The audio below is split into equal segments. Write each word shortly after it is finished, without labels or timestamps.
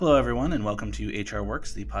Hello, everyone, and welcome to HR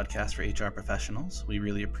Works, the podcast for HR professionals. We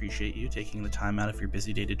really appreciate you taking the time out of your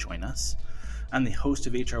busy day to join us. I'm the host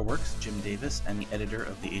of HR Works, Jim Davis, and the editor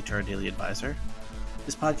of the HR Daily Advisor.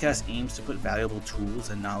 This podcast aims to put valuable tools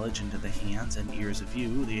and knowledge into the hands and ears of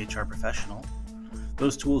you, the HR professional.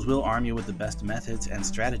 Those tools will arm you with the best methods and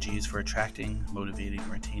strategies for attracting, motivating,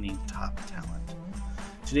 and retaining top talent.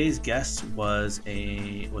 Today's guest was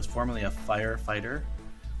formerly a firefighter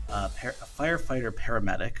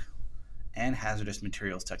paramedic, and hazardous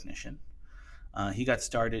materials technician. He got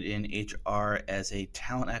started in HR as a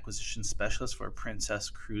talent acquisition specialist for Princess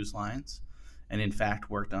Cruise Lines, and in fact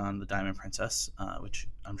worked on the Diamond Princess, which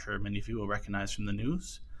I'm sure many of you will recognize from the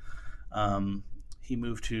news. He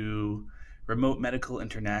moved to Remote Medical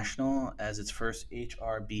International as its first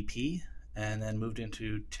HRBP, and then moved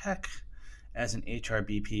into tech as an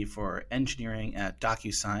HRBP for engineering at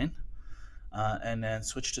DocuSign. And then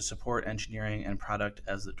switched to support engineering and product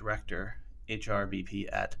as the director, HRBP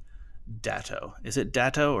at Datto. Is it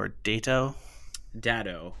Datto or Dato?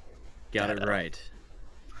 Datto. Got Datto. it right.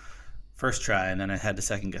 First try, and then I had to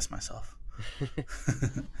second guess myself.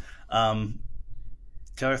 Taylor,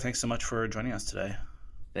 thanks so much for joining us today.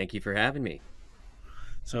 Thank you for having me.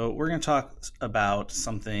 So we're going to talk about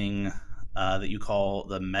something that you call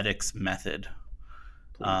the MEDICS method.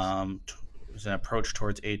 It's an approach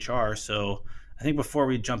towards HR. So I think before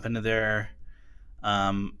we jump into there,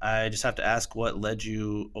 I just have to ask what led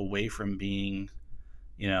you away from being,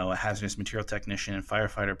 a hazardous material technician and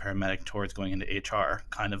firefighter paramedic towards going into HR.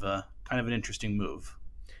 Kind of an interesting move.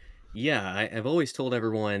 Yeah, I've always told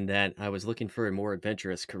everyone that I was looking for a more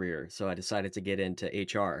adventurous career, so I decided to get into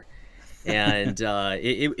HR. And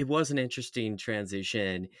it was an interesting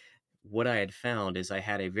transition. What I had found is I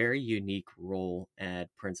had a very unique role at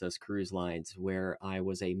Princess Cruise Lines where I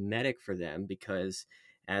was a medic for them because,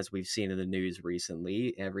 as we've seen in the news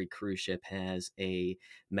recently, every cruise ship has a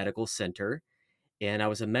medical center. And I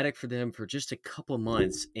was a medic for them for just a couple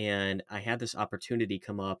months, and I had this opportunity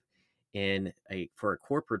come up for a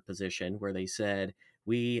corporate position where they said,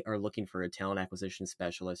 we are looking for a talent acquisition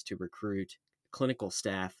specialist to recruit clinical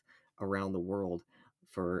staff around the world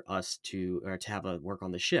for us to have a work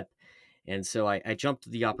on the ship. And so I jumped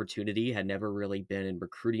at the opportunity, had never really been in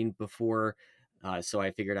recruiting before. So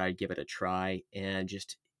I figured I'd give it a try and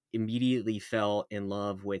just immediately fell in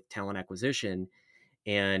love with talent acquisition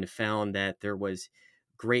and found that there was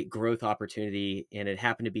great growth opportunity, and it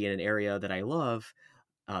happened to be in an area that I love,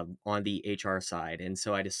 on the HR side. And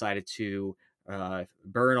so I decided to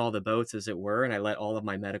burn all the boats, as it were, and I let all of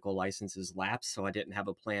my medical licenses lapse, so I didn't have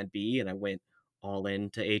a plan B, and I went all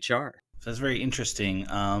into HR. So that's very interesting.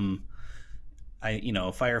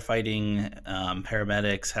 Firefighting,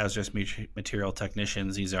 paramedics, hazardous material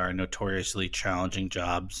technicians, these are notoriously challenging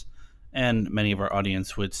jobs. And many of our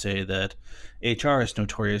audience would say that HR is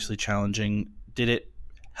notoriously challenging. Did it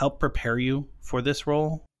help prepare you for this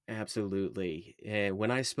role? Absolutely. When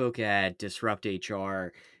I spoke at Disrupt HR,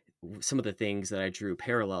 some of the things that I drew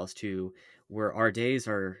parallels to were our days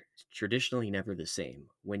are traditionally never the same.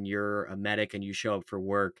 When you're a medic and you show up for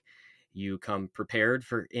work, you come prepared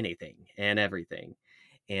for anything and everything.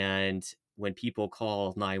 And when people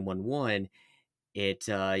call 911,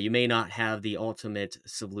 you may not have the ultimate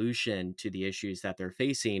solution to the issues that they're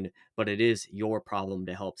facing, but it is your problem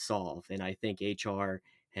to help solve. And I think HR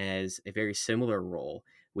has a very similar role.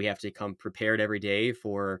 We have to come prepared every day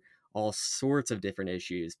for all sorts of different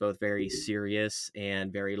issues, both very serious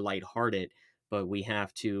and very lighthearted, but we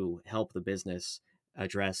have to help the business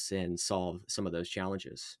address and solve some of those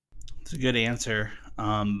challenges. It's a good answer.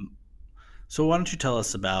 So why don't you tell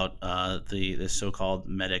us about the so-called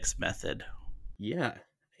MEDICS method? Yeah,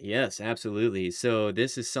 yes, absolutely. So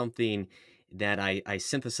this is something that I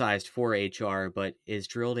synthesized for HR, but is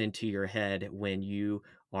drilled into your head when you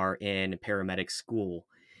are in paramedic school,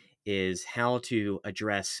 is how to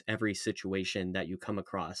address every situation that you come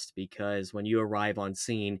across. Because when you arrive on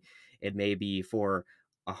scene, it may be for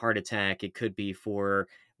a heart attack, it could be for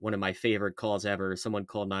one of my favorite calls ever. Someone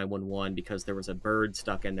called 911 because there was a bird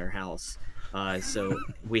stuck in their house. So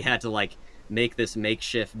we had to make this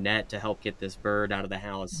makeshift net to help get this bird out of the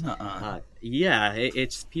house. Yeah,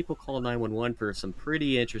 it's people call 911 for some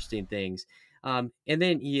pretty interesting things. And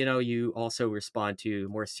then, you also respond to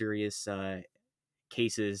more serious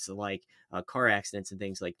cases like car accidents and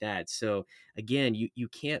things like that. So again, you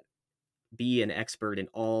can't be an expert in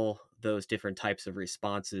all those different types of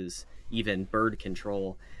responses, even bird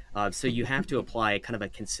control. So you have to apply kind of a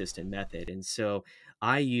consistent method. And so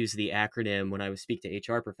I use the acronym when I would speak to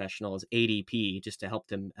HR professionals, ADP, just to help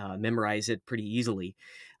them memorize it pretty easily.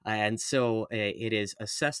 And so it is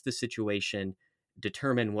assess the situation,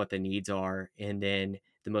 determine what the needs are, and then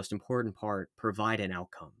the most important part, provide an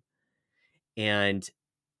outcome. And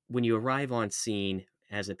when you arrive on scene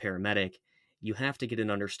as a paramedic, you have to get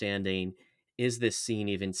an understanding, is this scene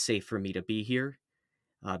even safe for me to be here?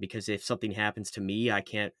 Because if something happens to me, I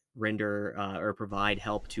can't render or provide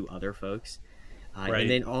help to other folks. And Right.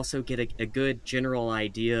 then also get a good general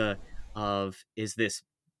idea of, is this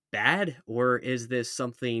bad or is this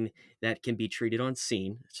something that can be treated on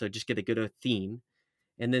scene? So just get a good theme,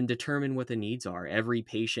 and then determine what the needs are. Every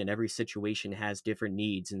patient, every situation has different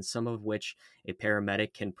needs, and some of which a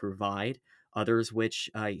paramedic can provide, others which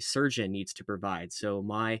a surgeon needs to provide. So,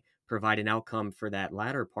 my provide an outcome for that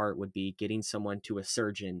latter part would be getting someone to a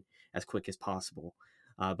surgeon as quick as possible.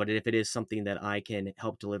 But if it is something that I can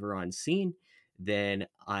help deliver on scene, then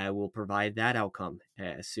I will provide that outcome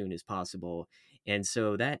as soon as possible. And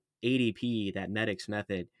so that ADP, that medics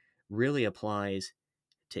method, really applies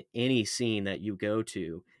to any scene that you go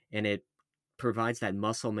to, and it provides that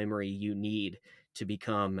muscle memory you need to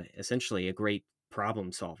become essentially a great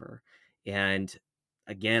problem solver. And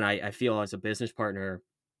again, I feel as a business partner,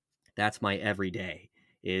 that's my everyday.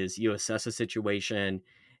 Is you assess a situation,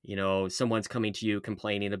 someone's coming to you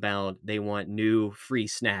complaining about they want new free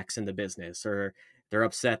snacks in the business, or they're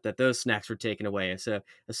upset that those snacks were taken away. So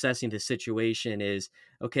assessing the situation is,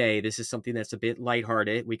 okay, this is something that's a bit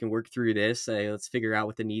lighthearted, we can work through this, let's figure out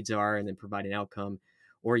what the needs are and then provide an outcome.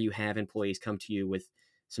 Or you have employees come to you with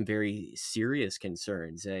some very serious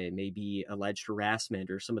concerns, maybe alleged harassment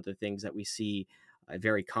or some of the things that we see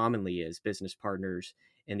very commonly as business partners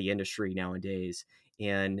in the industry nowadays.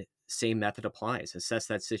 And same method applies. Assess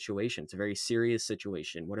that situation. It's a very serious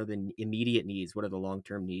situation. What are the immediate needs? What are the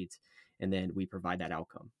long-term needs? And then we provide that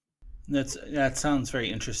outcome. That sounds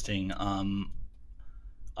very interesting.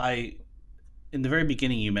 I In the very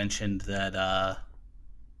beginning you mentioned that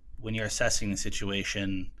when you're assessing the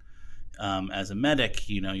situation, as a medic,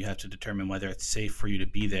 you have to determine whether it's safe for you to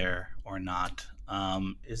be there or not.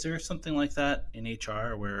 Is there something like that in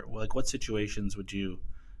HR where, like, what situations would you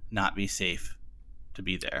not be safe to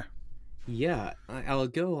be there? Yeah, I'll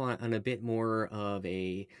go on a bit more of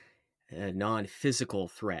a non-physical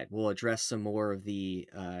threat. We'll address some more of the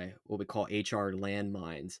what we call HR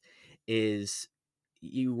landmines. Is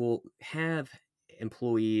you will have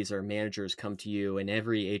employees or managers come to you, and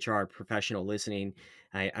every HR professional listening,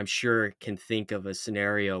 I'm sure, can think of a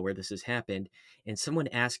scenario where this has happened, and someone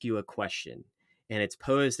asks you a question, and it's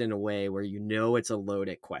posed in a way where it's a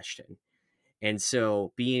loaded question. And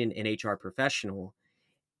so, being an HR professional,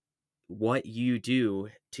 what you do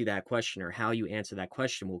to that question or how you answer that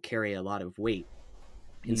question will carry a lot of weight.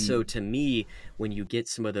 And so Mm, to me, when you get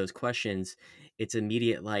some of those questions, it's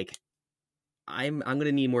immediate, like, I'm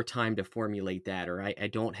gonna need more time to formulate that, or I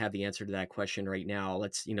don't have the answer to that question right now.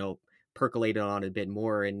 Let's, percolate it on a bit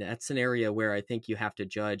more. And that's an area where I think you have to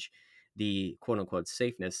judge the quote unquote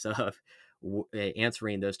safeness of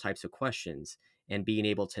answering those types of questions and being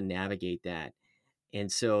able to navigate that.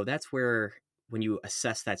 And so that's where, when you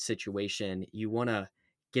assess that situation, you want to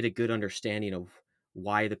get a good understanding of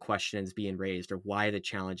why the question is being raised or why the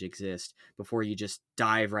challenge exists before you just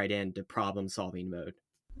dive right into problem solving mode.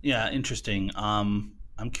 yeah, interesting.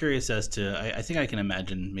 I'm curious as to. I think I can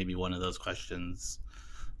imagine maybe one of those questions,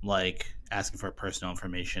 like asking for personal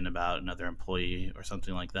information about another employee or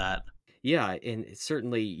something like that. Yeah, and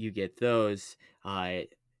certainly you get those. Uh,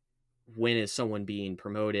 when is someone being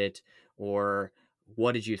promoted, or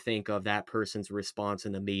what did you think of that person's response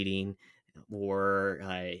in the meeting, or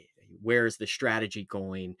where's the strategy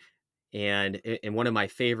going? And one of my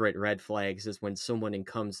favorite red flags is when someone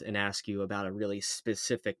comes and asks you about a really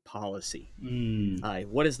specific policy. Mm,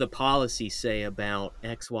 What does the policy say about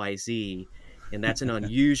XYZ? And that's an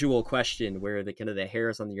unusual question where the kind of the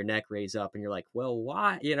hairs on your neck raise up, and you're like, well,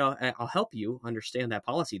 why? I'll help you understand that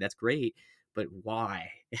policy. That's great, but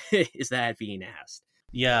why is that being asked?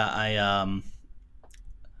 yeah,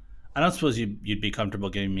 I don't suppose you'd be comfortable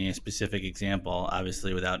giving me a specific example,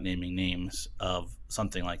 obviously without naming names, of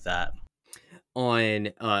something like that. On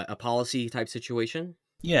a policy type situation?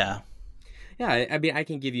 Yeah. Yeah, I mean, I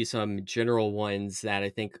can give you some general ones that I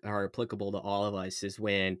think are applicable to all of us. Is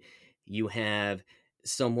when you have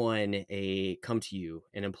someone come to you,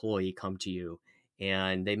 an employee come to you,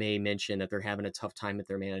 and they may mention that they're having a tough time with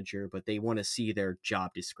their manager, but they want to see their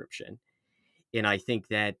job description. And I think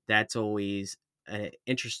that that's always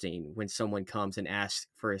interesting when someone comes and asks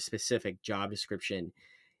for a specific job description.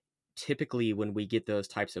 Typically, when we get those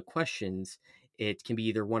types of questions, it can be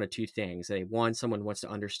either one of two things. One, someone wants to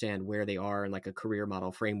understand where they are in like a career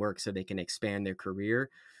model framework so they can expand their career,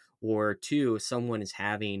 or two, someone is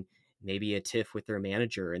having maybe a tiff with their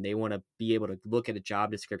manager, and they want to be able to look at a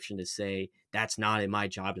job description to say, that's not in my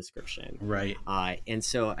job description. Right. And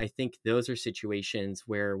so I think those are situations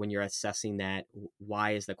where when you're assessing that,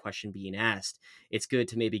 why is the question being asked, it's good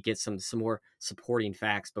to maybe get some more supporting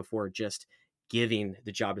facts before just giving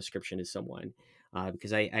the job description to someone.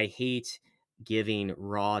 Because I hate giving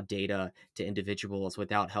raw data to individuals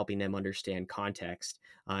without helping them understand context.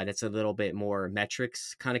 That's a little bit more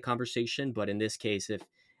metrics kind of conversation. But in this case, if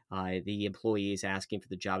the employee is asking for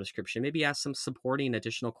the job description, maybe ask some supporting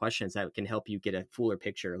additional questions that can help you get a fuller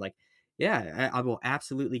picture. Like, yeah, I will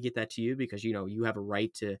absolutely get that to you because you have a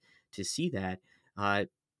right to see that. Uh,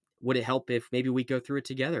 would it help if maybe we go through it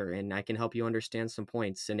together and I can help you understand some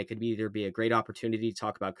points? And it could either be a great opportunity to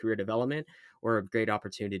talk about career development or a great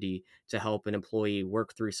opportunity to help an employee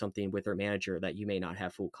work through something with their manager that you may not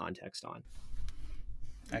have full context on.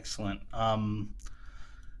 Excellent.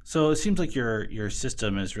 So it seems like your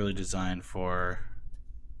system is really designed for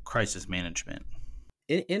crisis management.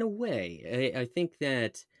 In a way, I think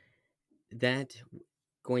that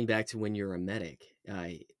going back to when you're a medic,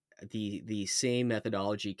 the same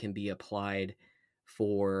methodology can be applied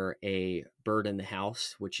for a bird in the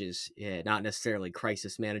house, which is not necessarily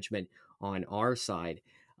crisis management on our side,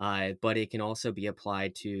 but it can also be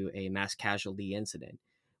applied to a mass casualty incident.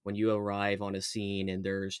 When you arrive on a scene and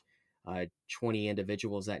there's 20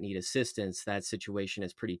 individuals that need assistance, that situation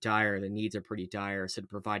is pretty dire. The needs are pretty dire. So to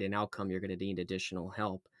provide an outcome, you're going to need additional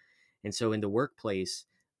help. And so in the workplace,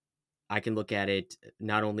 I can look at it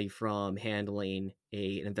not only from handling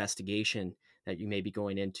an investigation that you may be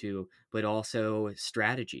going into, but also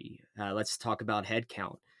strategy. Let's talk about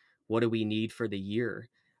headcount. What do we need for the year?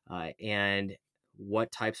 And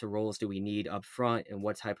what types of roles do we need up front? And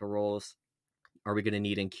what type of roles are we going to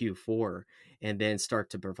need in Q4? And then start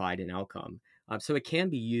to provide an outcome. So it can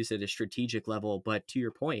be used at a strategic level, but to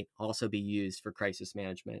your point, also be used for crisis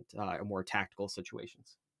management or more tactical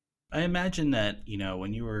situations. I imagine that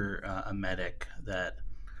when you were a medic, that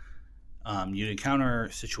you'd encounter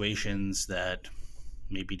situations that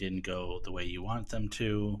maybe didn't go the way you want them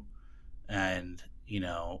to, and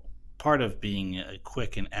part of being a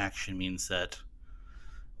quick in action means that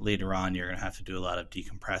later on you're going to have to do a lot of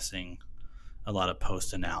decompressing, a lot of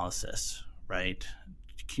post analysis, right?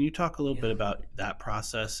 Can you talk a little bit Yeah. about that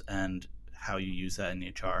process and how you use that in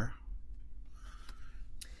HR?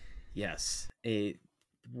 Yes.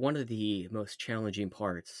 One of the most challenging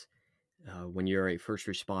parts when you're a first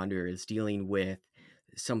responder is dealing with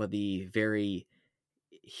some of the very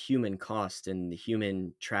human cost and the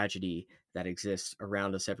human tragedy that exists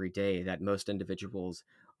around us every day that most individuals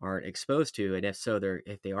aren't exposed to. And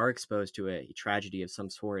if they are exposed to a tragedy of some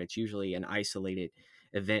sort, it's usually an isolated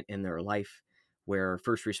event in their life where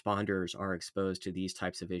first responders are exposed to these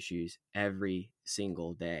types of issues every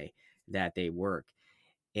single day that they work.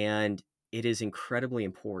 And it is incredibly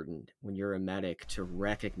important when you're a medic to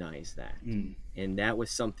recognize that. Mm. And that was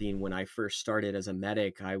something when I first started as a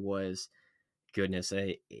medic, I was, goodness,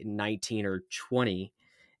 19 or 20.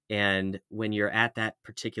 And when you're at that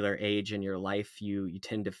particular age in your life, you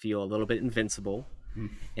tend to feel a little bit invincible. Mm.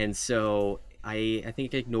 And so I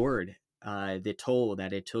think I ignored the toll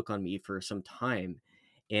that it took on me for some time.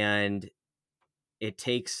 And it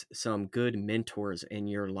takes some good mentors in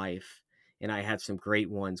your life. And I had some great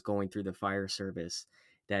ones going through the fire service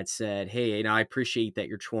that said, hey, I appreciate that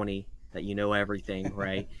you're 20, that you know everything,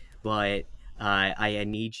 right? But I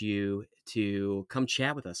need you to come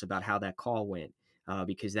chat with us about how that call went,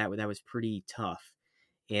 because that was pretty tough.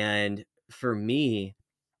 And for me,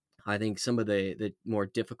 I think some of the more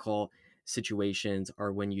difficult situations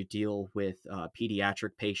are when you deal with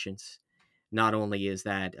pediatric patients. Not only is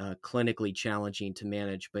that clinically challenging to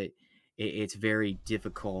manage, but it's very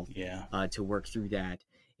difficult Yeah. to work through that.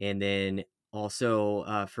 And then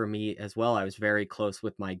also for me as well, I was very close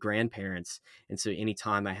with my grandparents. And so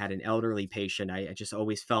anytime I had an elderly patient, I just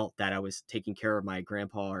always felt that I was taking care of my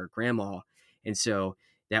grandpa or grandma. And so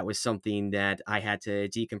that was something that I had to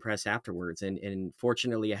decompress afterwards. And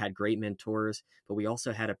fortunately, I had great mentors, but we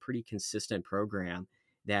also had a pretty consistent program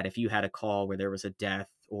that if you had a call where there was a death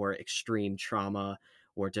or extreme trauma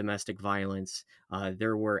or domestic violence,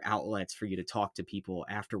 there were outlets for you to talk to people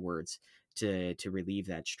afterwards to relieve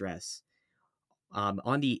that stress.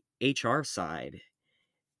 On the HR side,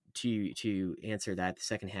 to answer that the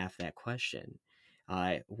second half of that question,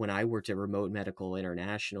 when I worked at Remote Medical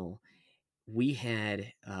International, we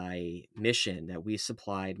had a mission that we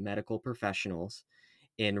supplied medical professionals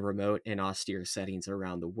in remote and austere settings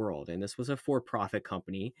around the world. And this was a for-profit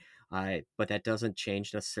company, but that doesn't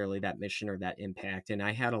change necessarily that mission or that impact. And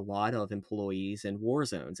I had a lot of employees in war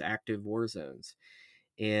zones, active war zones.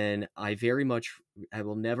 And I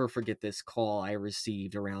will never forget this call I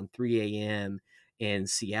received around 3 a.m. in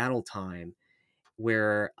Seattle time,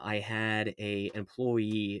 where I had a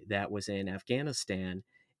employee that was in Afghanistan,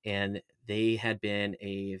 and they had been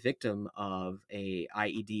a victim of a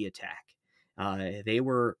IED attack. They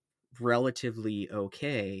were relatively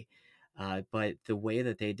okay, but the way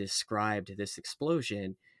that they described this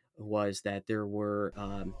explosion was that there were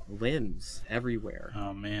limbs everywhere,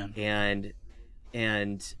 Oh man. and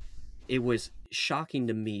and it was shocking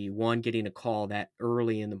to me. One, getting a call that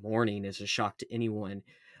early in the morning is a shock to anyone,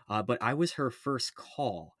 but I was her first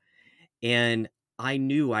call, and I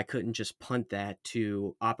knew I couldn't just punt that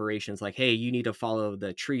to operations like, hey, you need to follow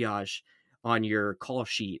the triage on your call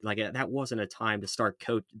sheet. Like that wasn't a time to start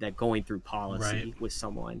going through Right. policy with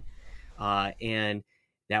someone. And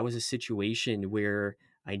that was a situation where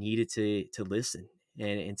I needed to listen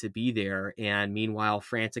and to be there. And meanwhile,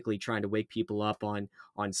 frantically trying to wake people up on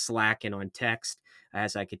Slack and on text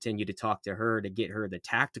as I continued to talk to her to get her the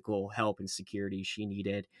tactical help and security she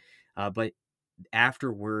needed. But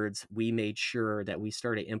afterwards, we made sure that we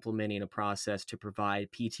started implementing a process to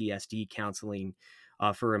provide PTSD counseling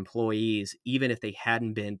for employees, even if they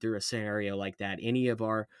hadn't been through a scenario like that. Any of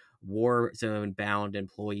our war zone bound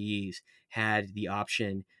employees had the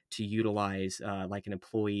option to utilize like an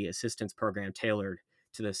employee assistance program tailored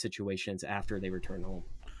to those situations after they return home.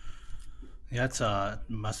 Yeah, that's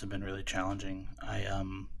must have been really challenging.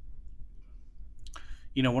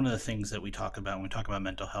 One of the things that we talk about when we talk about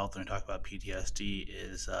mental health and we talk about PTSD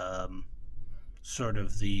is sort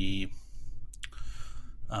of the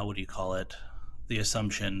what do you call it? The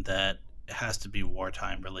assumption that it has to be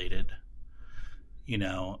wartime related.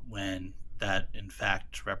 When that in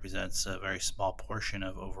fact represents a very small portion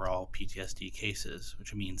of overall PTSD cases,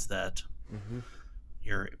 which means that Mm-hmm.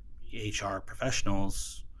 your HR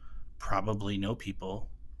professionals probably know people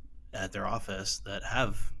at their office that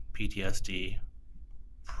have PTSD,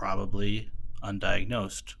 probably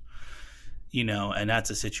undiagnosed, and that's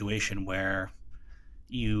a situation where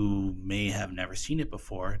you may have never seen it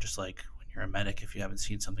before, just like when you're a medic, if you haven't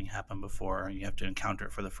seen something happen before and you have to encounter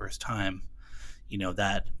it for the first time,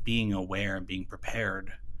 that being aware and being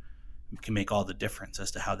prepared can make all the difference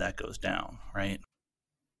as to how that goes down, right?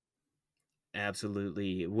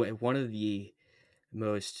 Absolutely. One of the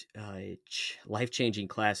most life changing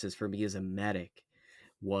classes for me as a medic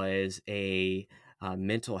was a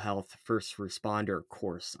mental health first responder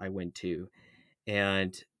course I went to.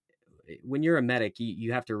 And when you're a medic,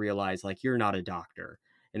 you have to realize like you're not a doctor.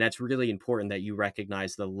 And that's really important that you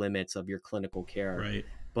recognize the limits of your clinical care. Right.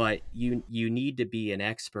 But you need to be an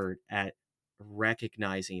expert at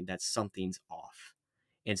recognizing that something's off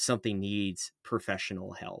and something needs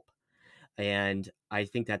professional help. And I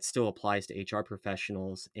think that still applies to HR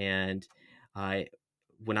professionals. And I,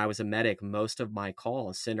 when I was a medic, most of my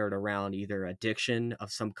calls centered around either addiction of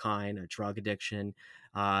some kind, a drug addiction,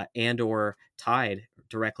 and or tied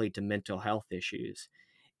directly to mental health issues.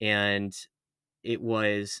 And it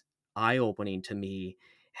was eye-opening to me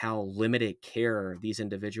how limited care these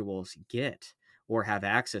individuals get or have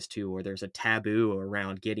access to, or there's a taboo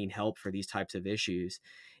around getting help for these types of issues.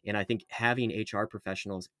 And I think having HR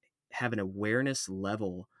professionals have an awareness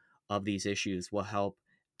level of these issues will help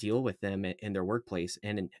deal with them in their workplace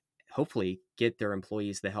and hopefully get their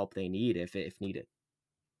employees the help they need if needed.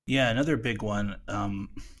 Yeah, another big one.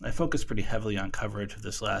 I focused pretty heavily on coverage of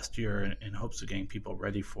this last year in hopes of getting people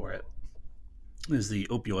ready for it. Is the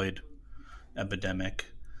opioid epidemic.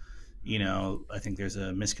 I think there's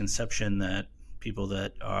a misconception that people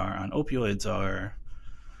that are on opioids are,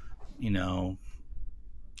 you know,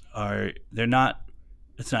 they're not.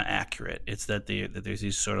 It's not accurate. It's that there's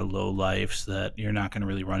these sort of low lifes that you're not going to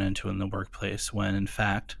really run into in the workplace. When in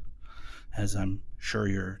fact, as I'm sure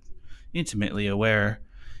you're intimately aware,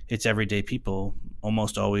 it's everyday people.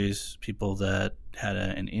 Almost always people that had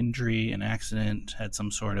an injury, an accident, had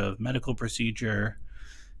some sort of medical procedure,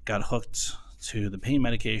 got hooked to the pain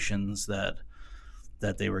medications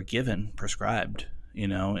that they were given, prescribed,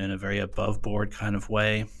 in a very above board kind of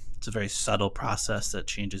way. It's a very subtle process that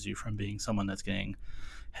changes you from being someone that's getting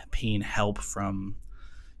pain help from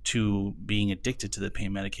to being addicted to the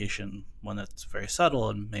pain medication, one that's very subtle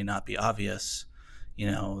and may not be obvious.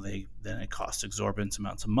 Then it costs exorbitant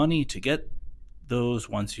amounts of money to get those.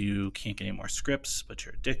 Once you can't get any more scripts, but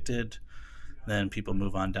you're addicted, then people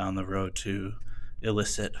move on down the road to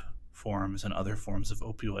illicit forms and other forms of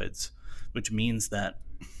opioids, which means that,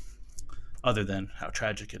 other than how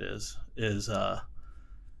tragic it is there's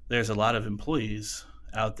a lot of employees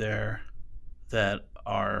out there that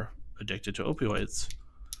are addicted to opioids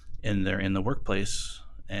and they're in the workplace,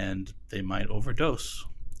 and they might overdose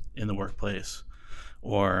in the workplace.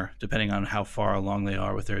 Or depending on how far along they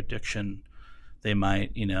are with their addiction, they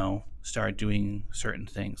might, start doing certain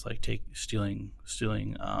things like stealing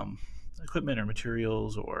equipment or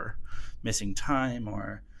materials, or missing time,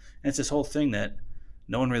 and it's this whole thing that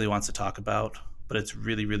no one really wants to talk about, but it's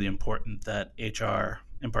really, really important that HR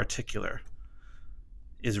in particular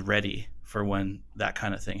is ready for when that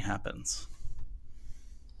kind of thing happens.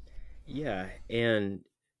 Yeah, and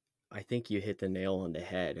I think you hit the nail on the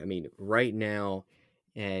head. I mean, right now,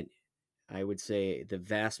 and I would say the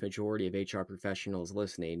vast majority of HR professionals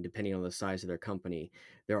listening, depending on the size of their company,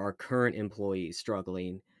 there are current employees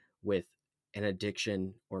struggling with an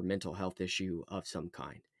addiction or mental health issue of some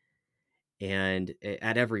kind, and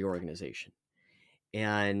at every organization.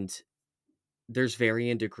 And there's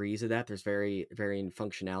varying degrees of that. There's varying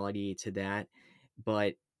functionality to that,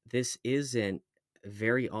 but this isn't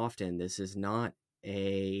very often. This is not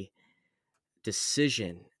a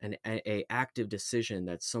decision, a active decision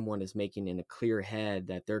that someone is making in a clear head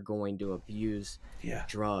that they're going to abuse Yeah.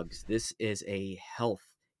 drugs. This is a health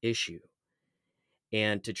issue,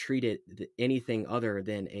 and to treat it anything other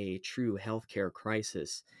than a true healthcare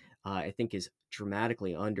crisis, I think is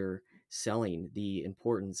dramatically underselling the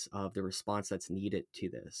importance of the response that's needed to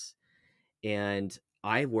this. And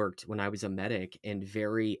I worked when I was a medic in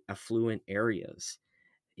very affluent areas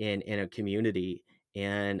in a community,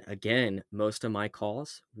 and again, most of my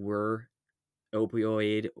calls were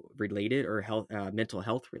opioid related or mental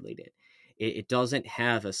health related. It doesn't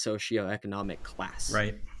have a socioeconomic class.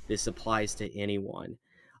 Right. This applies to anyone.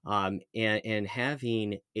 And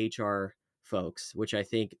having HR folks, which I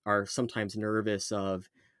think are sometimes nervous of,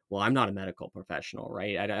 well, I'm not a medical professional,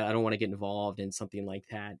 right? I don't want to get involved in something like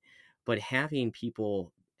that. But having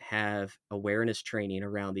people have awareness training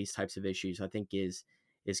around these types of issues, I think is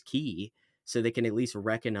key, so they can at least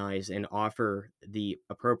recognize and offer the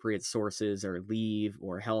appropriate sources or leave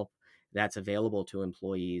or help that's available to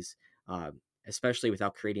employees, uh, especially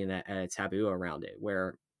without creating a taboo around it.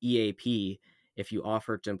 Where EAP, if you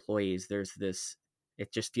offer it to employees, there's this,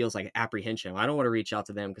 it just feels like apprehension. I don't want to reach out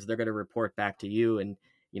to them because they're going to report back to you and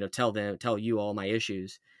tell you all my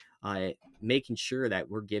issues. Making sure that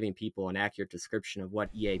we're giving people an accurate description of what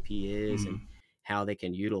EAP is and Mm. how they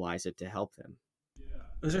can utilize it to help them.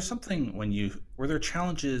 Was there something were there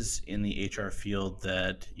challenges in the HR field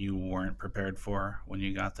that you weren't prepared for when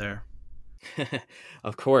you got there?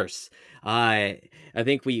 Of course. I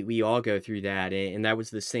think we all go through that, and that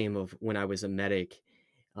was the same of when I was a medic.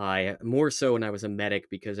 More so when I was a medic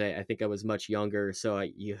because I think I was much younger, so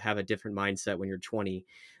you have a different mindset when you're 20.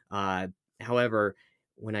 Uh, However,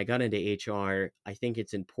 when I got into HR, I think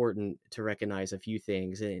it's important to recognize a few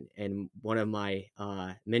things, and one of my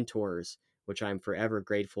mentors, which I'm forever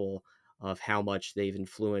grateful of how much they've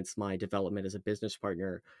influenced my development as a business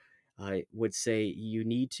partner, I would say you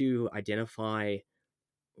need to identify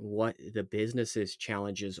what the business's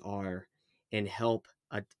challenges are and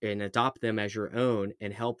and adopt them as your own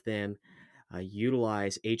and help them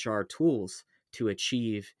utilize HR tools to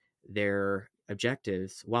achieve their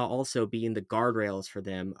objectives while also being the guardrails for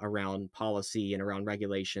them around policy and around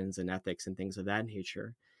regulations and ethics and things of that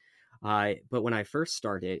nature. But when I first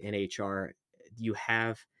started in HR, you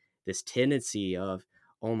have this tendency of,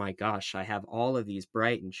 oh my gosh, I have all of these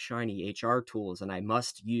bright and shiny HR tools and I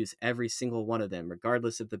must use every single one of them,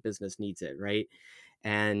 regardless if the business needs it, right?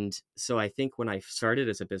 And so I think when I started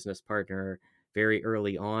as a business partner very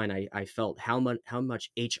early on, I felt how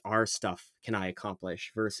much HR stuff can I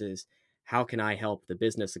accomplish versus how can I help the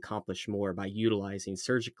business accomplish more by utilizing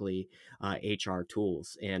surgically HR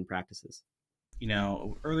tools and practices.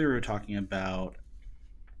 Earlier we were talking about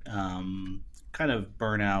um, kind of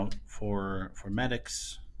burnout for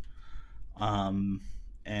medics, um,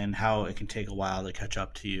 and how it can take a while to catch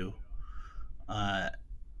up to you. Uh,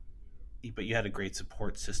 but you had a great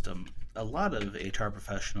support system. A lot of HR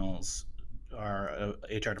professionals are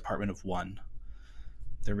a HR department of one.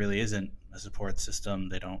 There really isn't a support system.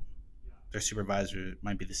 They don't. Their supervisor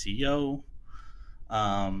might be the CEO,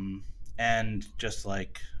 um, and just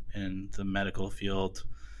like in the medical field,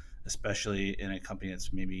 especially in a company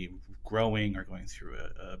that's maybe growing or going through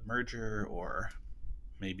a merger, or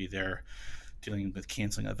maybe they're dealing with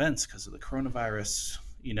canceling events because of the coronavirus.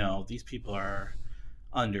 These people are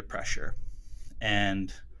under pressure.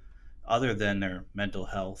 And other than their mental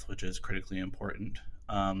health, which is critically important,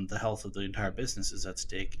 the health of the entire business is at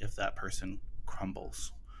stake if that person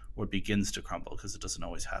crumbles or begins to crumble, because it doesn't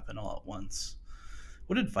always happen all at once.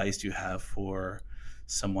 What advice do you have for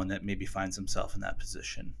someone that maybe finds himself in that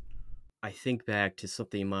position? I think back to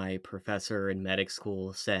something my professor in medic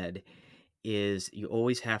school said, is you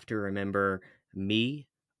always have to remember me,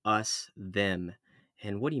 us, them.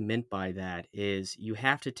 And what he meant by that is you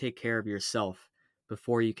have to take care of yourself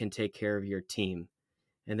before you can take care of your team.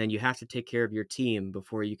 And then you have to take care of your team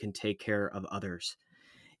before you can take care of others.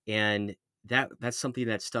 And that's something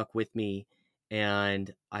that stuck with me.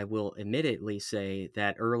 And I will admittedly say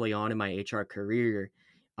that early on in my HR career,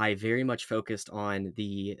 I very much focused on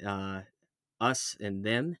the us and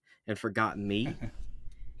them and forgot me,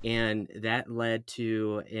 and that led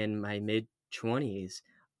to, in my mid 20s,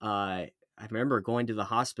 I remember going to the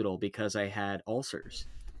hospital because I had ulcers.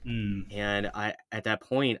 Mm. And I, at that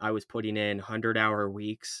point, I was putting in 100-hour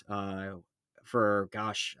weeks for,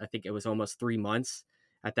 gosh, I think it was almost 3 months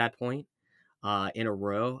at that point, in a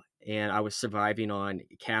row. And I was surviving on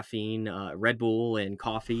caffeine, Red Bull, and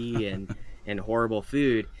coffee, and horrible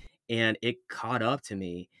food. And it caught up to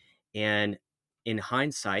me. And in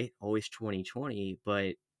hindsight, always 2020,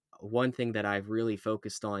 but one thing that I've really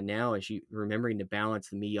focused on now is you remembering to balance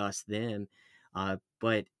the me, us, them.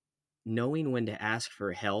 But knowing when to ask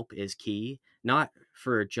for help is key, not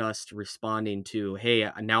for just responding to, hey,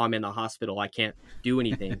 now I'm in the hospital, I can't do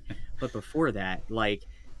anything. But before that, like,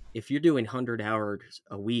 if you're doing 100 hours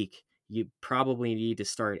a week, you probably need to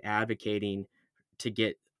start advocating to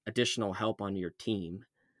get additional help on your team,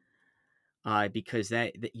 because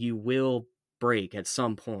that you will break at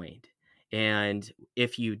some point. And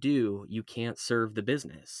if you do, you can't serve the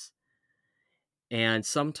business. And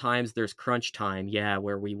sometimes there's crunch time, yeah,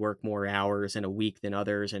 where we work more hours in a week than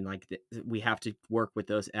others, and like we have to work with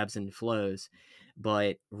those ebbs and flows.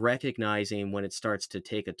 But recognizing when it starts to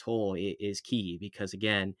take a toll is key, because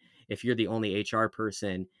again, if you're the only HR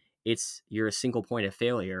person, you're a single point of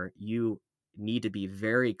failure. You need to be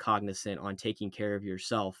very cognizant on taking care of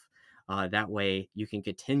yourself. That way, you can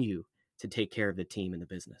continue to take care of the team and the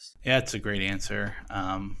business. Yeah, it's a great answer.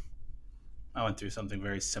 I went through something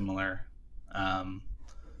very similar. Um,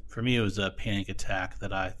 for me, it was a panic attack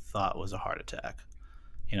that I thought was a heart attack.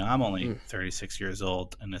 I'm only Mm, 36 years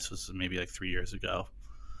old, and this was maybe like 3 years ago.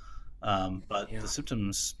 But the yeah,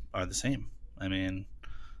 symptoms are the same. I mean,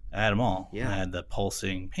 I had them all. I yeah, had the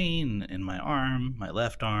pulsing pain in my arm, my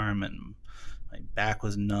left arm, and my back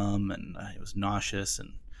was numb, and I was nauseous.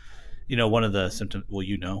 And one of the symptoms,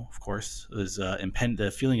 well, of course, was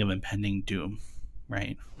the feeling of impending doom,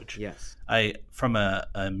 right? Which yes. from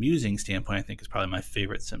a musing standpoint, I think is probably my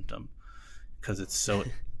favorite symptom because it's so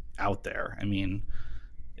out there. I mean,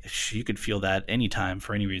 you could feel that anytime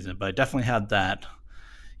for any reason, but I definitely had that,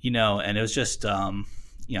 and it was just,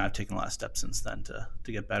 I've taken a lot of steps since then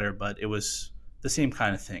to get better, but it was the same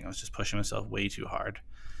kind of thing. I was just pushing myself way too hard,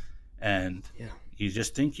 and Yeah, you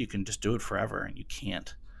just think you can just do it forever, and you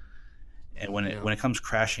can't. And when it no, when it comes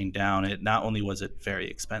crashing down, it not only was it very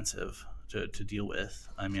expensive to deal with.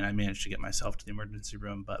 I mean, I managed to get myself to the emergency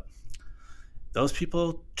room, but those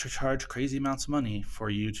people charge crazy amounts of money for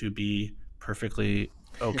you to be perfectly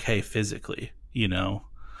okay physically.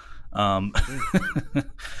 Um, yeah.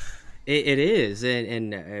 It is,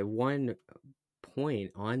 and one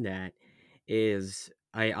point on that is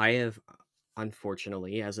I have,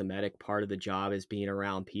 unfortunately, as a medic, part of the job is being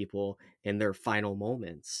around people in their final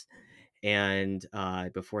moments, and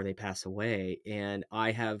before they pass away. And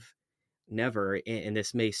I have never, and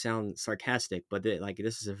this may sound sarcastic, but like,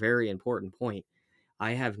 this is a very important point.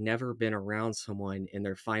 I have never been around someone in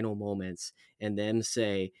their final moments and them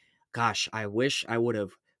say, gosh, I wish I would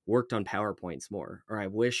have worked on PowerPoints more, or I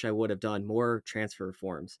wish I would have done more transfer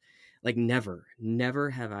forms. Like, never, never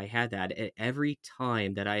have I had that. Every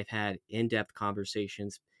time that I've had in depth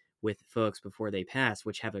conversations with folks before they pass,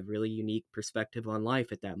 which have a really unique perspective on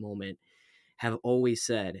life at that moment, have always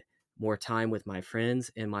said more time with my friends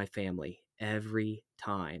and my family every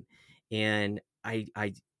time. And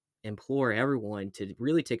I implore everyone to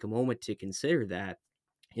really take a moment to consider that.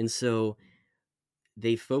 And so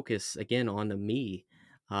they focus again on the me.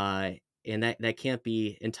 Uh, and that can't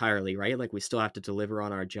be entirely right. Like, we still have to deliver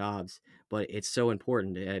on our jobs, but it's so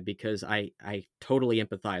important, because I totally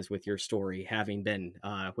empathize with your story, having been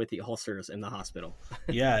with the ulcers in the hospital.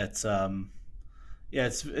 yeah, it's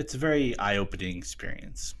a very eye opening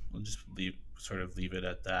experience. We'll just leave it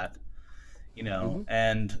at that. Hmm.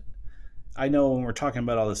 And I know when we're talking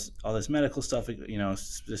about all this medical stuff,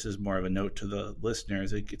 this is more of a note to the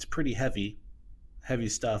listeners. It's pretty heavy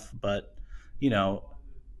stuff, but you know,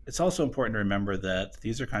 it's also important to remember that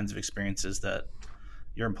these are kinds of experiences that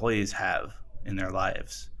your employees have in their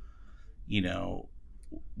lives. You know,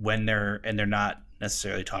 they're not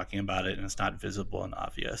necessarily talking about it, and it's not visible and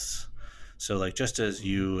obvious. So, like, just as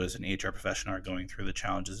you as an HR professional are going through the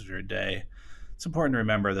challenges of your day, it's important to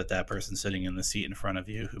remember that that person sitting in the seat in front of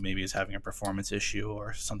you who maybe is having a performance issue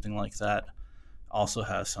or something like that also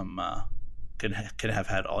has some could have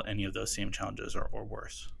had any of those same challenges or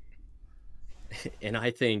worse. And I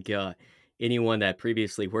think anyone that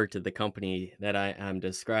previously worked at the company that I'm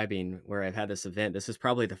describing, where I've had this event, this is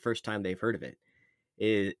probably the first time they've heard of it.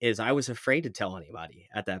 Is I was afraid to tell anybody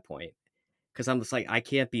at that point because I'm just like I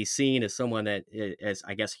can't be seen as someone that is,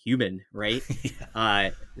 I guess, human, right? Yeah.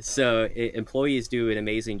 Employees do an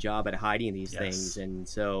amazing job at hiding these things, Yes, and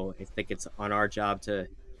so I think it's on our job to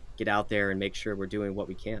get out there and make sure we're doing what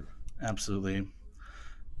we can. absolutely.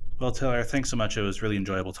 Well, Taylor, thanks so much. It was really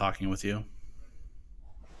enjoyable talking with you.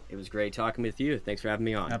 It was great talking with you. Thanks for having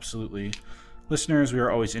me on. Absolutely. Listeners, we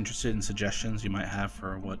are always interested in suggestions you might have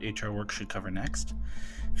for what HR Works should cover next.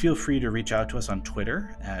 Feel free to reach out to us on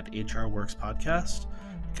Twitter at HR Works Podcast.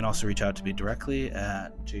 You can also reach out to me directly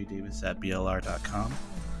at jdavis@blr.com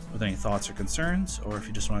with any thoughts or concerns, or if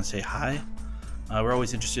you just want to say hi. We're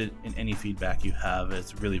always interested in any feedback you have.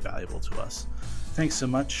 It's really valuable to us. Thanks so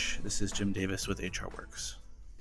much. This is Jim Davis with HR Works.